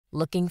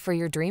Looking for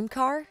your dream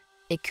car?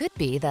 It could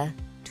be the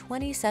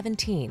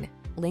 2017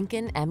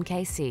 Lincoln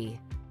MKC.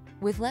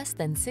 With less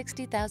than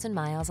 60,000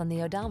 miles on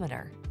the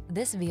odometer,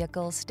 this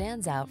vehicle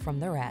stands out from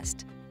the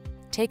rest.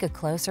 Take a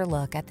closer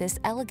look at this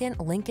elegant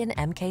Lincoln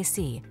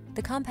MKC,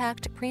 the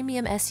compact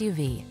premium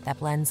SUV that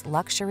blends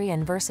luxury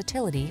and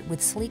versatility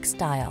with sleek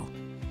style.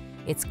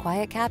 Its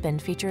quiet cabin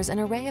features an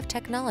array of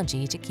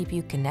technology to keep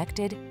you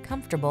connected,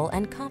 comfortable,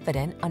 and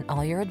confident on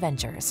all your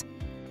adventures.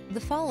 The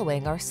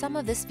following are some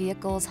of this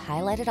vehicle's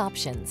highlighted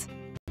options: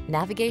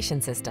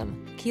 navigation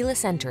system,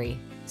 keyless entry,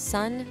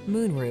 sun,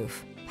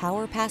 moonroof,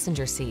 power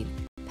passenger seat,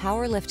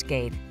 power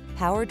liftgate,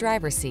 power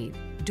driver seat,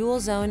 dual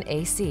zone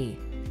AC,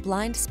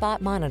 blind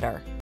spot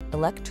monitor,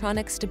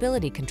 electronic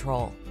stability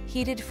control,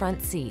 heated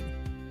front seat.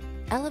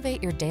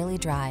 Elevate your daily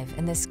drive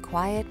in this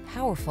quiet,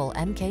 powerful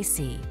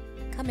MKC.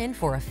 Come in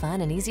for a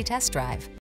fun and easy test drive.